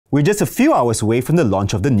We're just a few hours away from the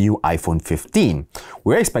launch of the new iPhone 15.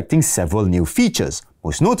 We're expecting several new features,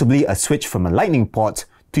 most notably a switch from a Lightning port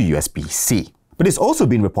to USB-C. But it's also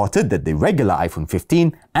been reported that the regular iPhone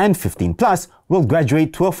 15 and 15 Plus will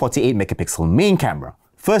graduate to a 48-megapixel main camera,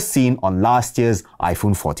 first seen on last year's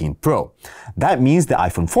iPhone 14 Pro. That means the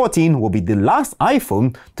iPhone 14 will be the last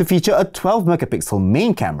iPhone to feature a 12-megapixel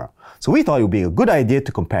main camera. So we thought it would be a good idea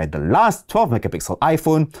to compare the last 12-megapixel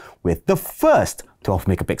iPhone with the first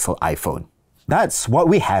 12-megapixel iPhone. That's what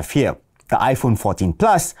we have here, the iPhone 14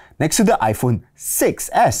 Plus next to the iPhone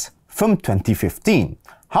 6S from 2015.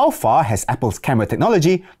 How far has Apple's camera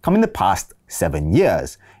technology come in the past 7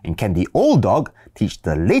 years? And can the old dog teach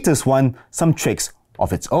the latest one some tricks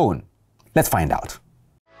of its own? Let's find out.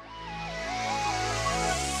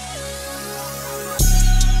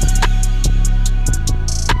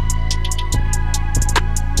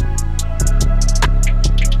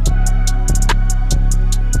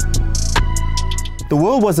 The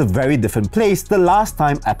world was a very different place the last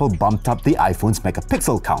time Apple bumped up the iPhone's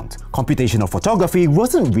megapixel count. Computational photography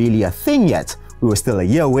wasn't really a thing yet. We were still a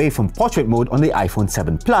year away from portrait mode on the iPhone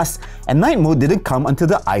 7 Plus, and night mode didn't come until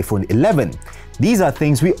the iPhone 11. These are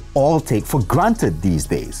things we all take for granted these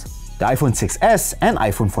days. The iPhone 6S and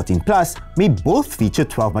iPhone 14 Plus may both feature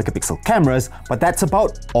 12-megapixel cameras, but that's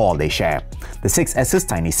about all they share. The 6S's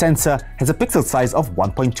tiny sensor has a pixel size of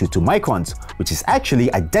 1.22 microns, which is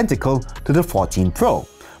actually identical to the 14 Pro.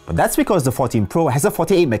 But that's because the 14 Pro has a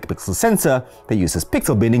 48-megapixel sensor that uses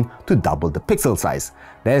pixel binning to double the pixel size.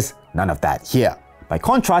 There's none of that here. By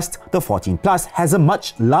contrast, the 14 Plus has a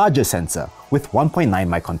much larger sensor with 1.9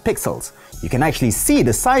 micron pixels. You can actually see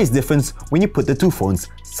the size difference when you put the two phones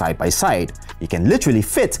side by side. You can literally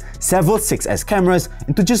fit several 6S cameras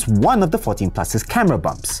into just one of the 14 Plus's camera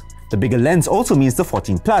bumps. The bigger lens also means the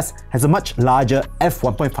 14 Plus has a much larger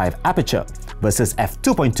f1.5 aperture versus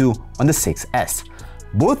f2.2 on the 6S.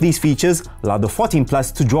 Both these features allow the 14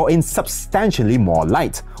 Plus to draw in substantially more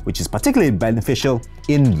light, which is particularly beneficial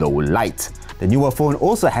in low light. The newer phone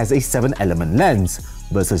also has a 7-element lens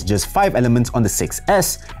versus just 5 elements on the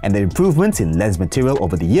 6S, and the improvements in lens material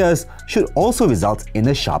over the years should also result in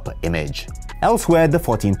a sharper image. Elsewhere, the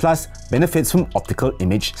 14 Plus benefits from optical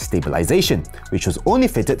image stabilization, which was only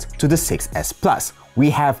fitted to the 6S Plus. We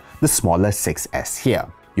have the smaller 6S here.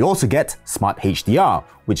 You also get Smart HDR,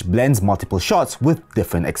 which blends multiple shots with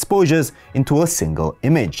different exposures into a single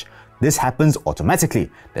image. This happens automatically.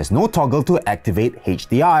 There's no toggle to activate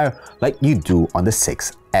HDR like you do on the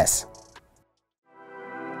 6S.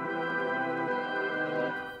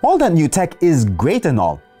 All that new tech is great and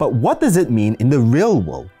all, but what does it mean in the real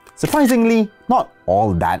world? Surprisingly, not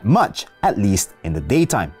all that much, at least in the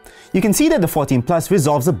daytime. You can see that the 14 Plus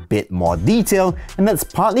resolves a bit more detail, and that's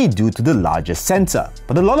partly due to the larger sensor.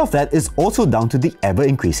 But a lot of that is also down to the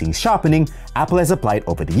ever-increasing sharpening Apple has applied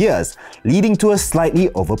over the years, leading to a slightly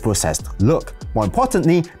overprocessed look. More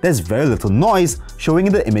importantly, there's very little noise showing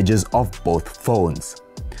in the images of both phones.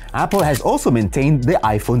 Apple has also maintained the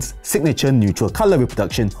iPhone's signature neutral color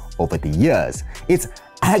reproduction over the years. It's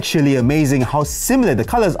actually amazing how similar the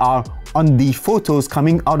colors are on the photos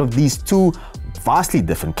coming out of these two vastly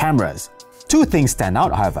different cameras. Two things stand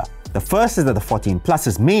out, however. The first is that the 14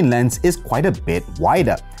 Plus's main lens is quite a bit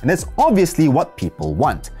wider, and that's obviously what people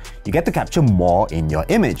want. You get to capture more in your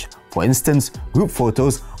image. For instance, group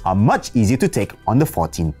photos are much easier to take on the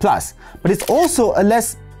 14 Plus, but it's also a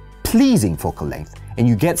less pleasing focal length, and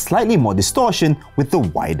you get slightly more distortion with the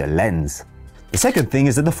wider lens. The second thing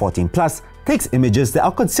is that the 14 Plus takes images that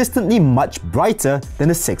are consistently much brighter than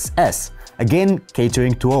the 6S, again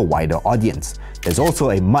catering to a wider audience. There's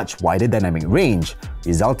also a much wider dynamic range,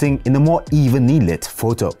 resulting in a more evenly lit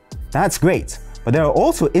photo. That's great, but there are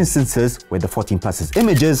also instances where the 14 Plus's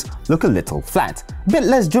images look a little flat, a bit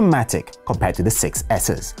less dramatic compared to the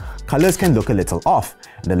 6S's. Colors can look a little off,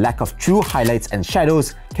 and the lack of true highlights and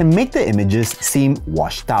shadows can make the images seem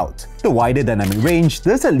washed out. The wider dynamic range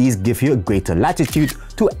does at least give you a greater latitude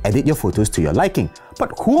to edit your photos to your liking,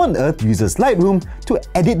 but who on earth uses Lightroom to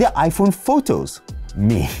edit their iPhone photos?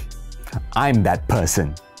 Me. I'm that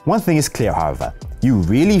person. One thing is clear, however. You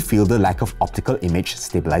really feel the lack of optical image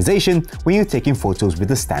stabilization when you're taking photos with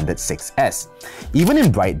the standard 6S. Even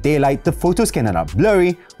in bright daylight, the photos can end up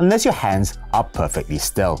blurry unless your hands are perfectly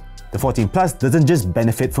still. The 14 Plus doesn't just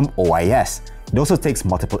benefit from OIS. It also takes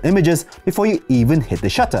multiple images before you even hit the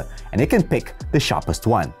shutter, and it can pick the sharpest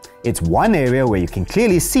one. It's one area where you can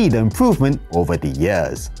clearly see the improvement over the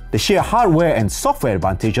years. The sheer hardware and software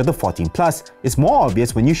advantage of the 14 Plus is more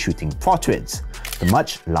obvious when you're shooting portraits. The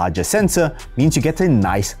much larger sensor means you get a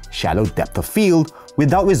nice shallow depth of field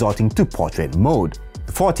without resorting to portrait mode. The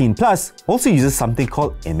The 14 Plus also uses something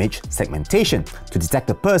called image segmentation to detect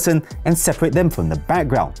a person and separate them from the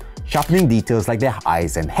background, sharpening details like their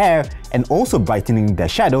eyes and hair, and also brightening their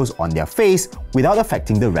shadows on their face without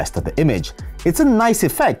affecting the rest of the image. It's a nice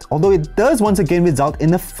effect, although it does once again result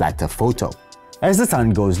in a flatter photo. As the sun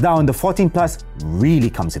goes down, the 14 Plus really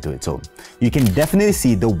comes into its own. You can definitely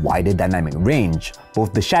see the wider dynamic range.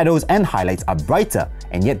 Both the shadows and highlights are brighter,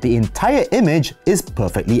 and yet the entire image is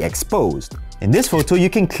perfectly exposed. In this photo, you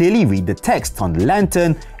can clearly read the text on the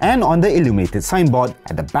lantern and on the illuminated signboard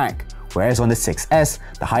at the back. Whereas on the 6S,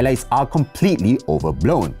 the highlights are completely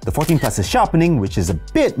overblown. The 14 Plus's sharpening, which is a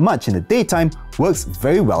bit much in the daytime, works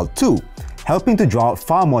very well too, helping to draw out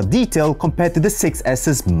far more detail compared to the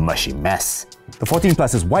 6S's mushy mess. The 14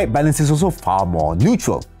 Plus's white balance is also far more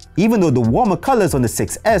neutral, even though the warmer colors on the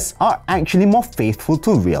 6S are actually more faithful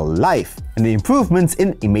to real life. And the improvements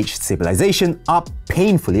in image stabilization are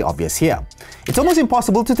painfully obvious here. It's almost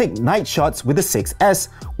impossible to take night shots with the 6S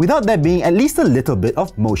without there being at least a little bit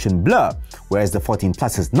of motion blur, whereas the 14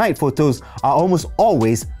 Plus's night photos are almost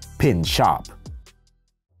always pin sharp.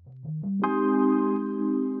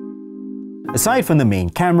 Aside from the main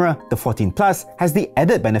camera, the 14 Plus has the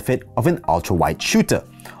added benefit of an ultra-wide shooter,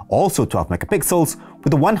 also 12 megapixels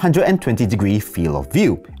with a 120-degree field of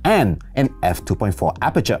view and an f2.4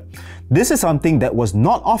 aperture. This is something that was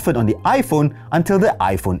not offered on the iPhone until the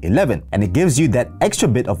iPhone 11, and it gives you that extra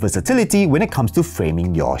bit of versatility when it comes to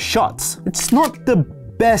framing your shots. It's not the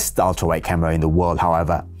best ultra-wide camera in the world,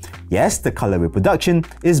 however. Yes, the color reproduction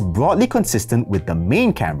is broadly consistent with the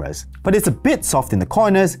main cameras, but it's a bit soft in the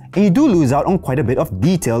corners and you do lose out on quite a bit of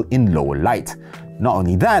detail in low light. Not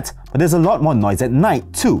only that, but there's a lot more noise at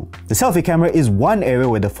night too. The selfie camera is one area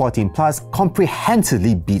where the 14 Plus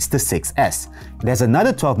comprehensively beats the 6S. It has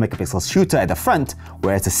another 12 megapixel shooter at the front,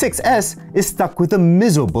 whereas the 6S is stuck with a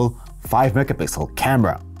miserable 5 megapixel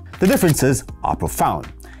camera. The differences are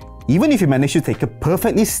profound. Even if you manage to take a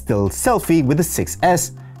perfectly still selfie with the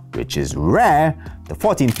 6S, which is rare, the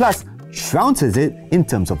 14 Plus trounces it in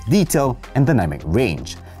terms of detail and dynamic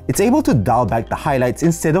range. It's able to dial back the highlights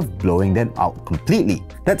instead of blowing them out completely.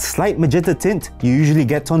 That slight magenta tint you usually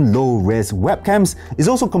get on low-res webcams is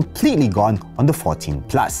also completely gone on the 14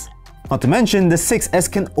 Plus. Not to mention, the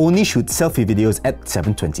 6S can only shoot selfie videos at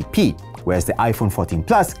 720p, whereas the iPhone 14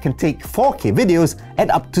 Plus can take 4K videos at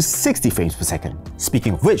up to 60 frames per second.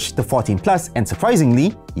 Speaking of which, the 14 Plus and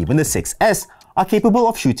surprisingly, even the 6S are capable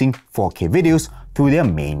of shooting 4K videos through their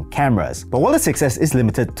main cameras. But while the 6S is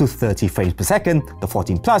limited to 30 frames per second, the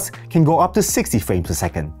 14 Plus can go up to 60 frames per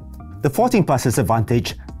second. The 14 Plus's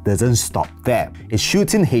advantage doesn't stop there. It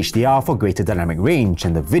shoots in HDR for greater dynamic range,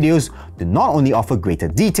 and the videos do not only offer greater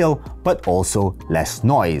detail, but also less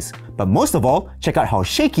noise. But most of all, check out how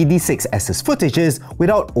shaky the 6S's footage is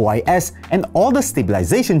without OIS and all the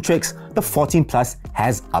stabilization tricks the 14 Plus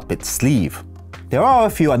has up its sleeve. There are a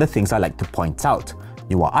few other things I'd like to point out.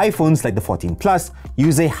 Newer iPhones like the 14 Plus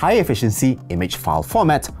use a high-efficiency image file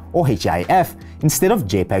format, or HEIF, instead of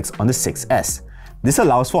JPEGs on the 6S. This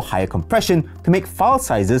allows for higher compression to make file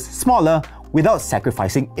sizes smaller without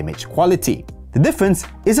sacrificing image quality. The difference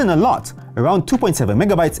isn't a lot, around 2.7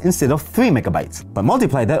 megabytes instead of 3 megabytes, but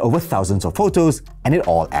multiply that over thousands of photos and it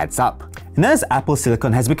all adds up. And as Apple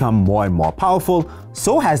Silicon has become more and more powerful,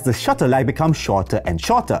 so has the shutter lag become shorter and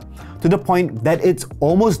shorter, to the point that it's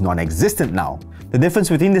almost non-existent now. The difference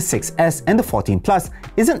between the 6S and the 14 Plus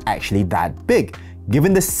isn't actually that big,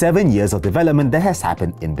 given the 7 years of development that has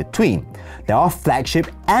happened in between. There are flagship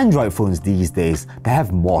Android phones these days that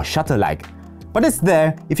have more shutter lag, but it's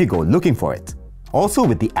there if you go looking for it. Also,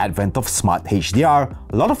 with the advent of smart HDR,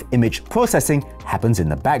 a lot of image processing happens in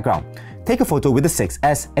the background. Take a photo with the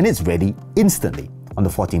 6S and it's ready instantly. On the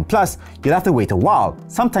 14 Plus, you'll have to wait a while,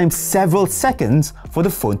 sometimes several seconds, for the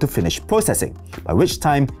phone to finish processing, by which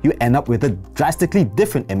time you end up with a drastically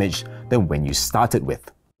different image than when you started with.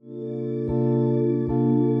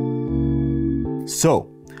 So,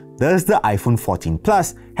 does the iPhone 14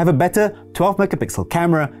 Plus have a better 12 megapixel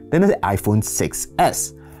camera than the iPhone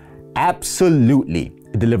 6S? Absolutely!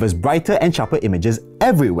 It delivers brighter and sharper images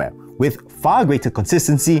everywhere, with far greater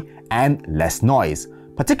consistency and less noise,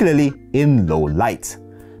 particularly in low light.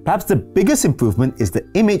 Perhaps the biggest improvement is the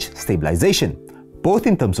image stabilization, both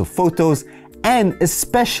in terms of photos and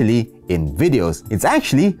especially in videos. It's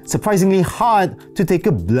actually surprisingly hard to take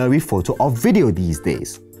a blurry photo or video these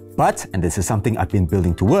days. But, and this is something I've been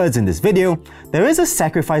building towards in this video, there is a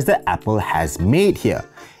sacrifice that Apple has made here.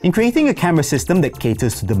 In creating a camera system that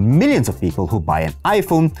caters to the millions of people who buy an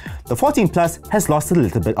iPhone, the 14 Plus has lost a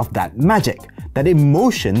little bit of that magic, that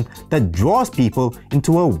emotion that draws people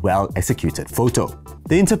into a well-executed photo.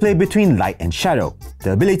 The interplay between light and shadow,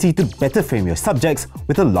 the ability to better frame your subjects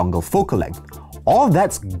with a longer focal length, all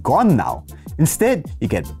that's gone now. Instead, you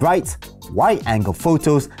get bright, wide-angle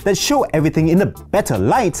photos that show everything in a better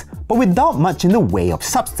light, but without much in the way of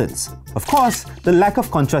substance. Of course, the lack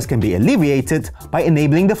of contrast can be alleviated by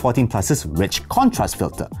enabling the 14 Plus's rich contrast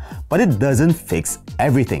filter, but it doesn't fix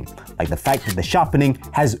everything, like the fact that the sharpening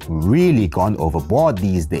has really gone overboard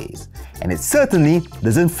these days. And it certainly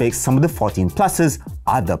doesn't fix some of the 14 Plus's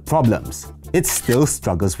other problems. It still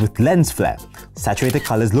struggles with lens flare. Saturated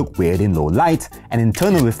colors look weird in low light, and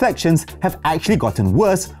internal reflections have actually gotten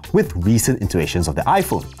worse with recent iterations of the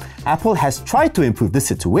iPhone. Apple has tried to improve the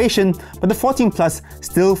situation, but the 14 Plus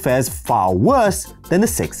still fares far worse than the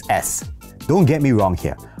 6S. Don't get me wrong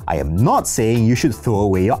here, I am not saying you should throw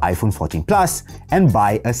away your iPhone 14 Plus and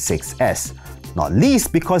buy a 6S. Not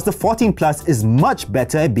least because the 14 Plus is much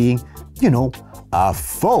better at being, a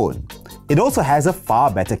phone. It also has a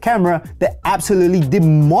far better camera that absolutely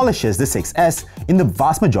demolishes the 6S in the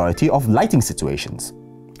vast majority of lighting situations.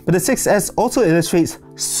 But the 6S also illustrates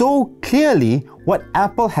so clearly what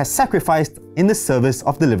Apple has sacrificed in the service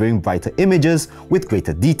of delivering brighter images with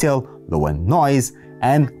greater detail, lower noise,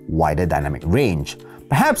 and wider dynamic range.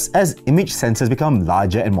 Perhaps as image sensors become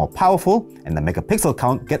larger and more powerful, and the megapixel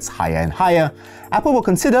count gets higher and higher, Apple will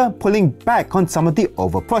consider pulling back on some of the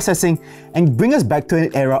overprocessing and bring us back to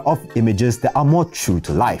an era of images that are more true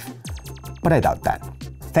to life. But I doubt that.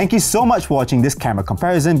 Thank you so much for watching this camera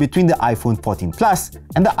comparison between the iPhone 14 Plus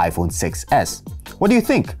and the iPhone 6S. What do you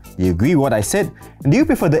think? Do you agree with what I said? And do you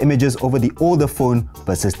prefer the images over the older phone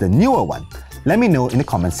versus the newer one? Let me know in the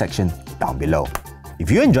comment section down below. If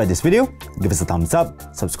you enjoyed this video, give us a thumbs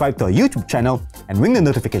up, subscribe to our YouTube channel, and ring the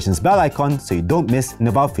notifications bell icon so you don't miss any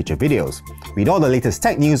of our future videos. Read all the latest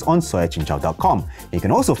tech news on soyachinchow.com. You can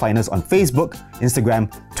also find us on Facebook,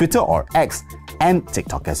 Instagram, Twitter or X, and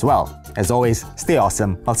TikTok as well. As always, stay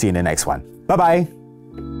awesome. I'll see you in the next one. Bye bye!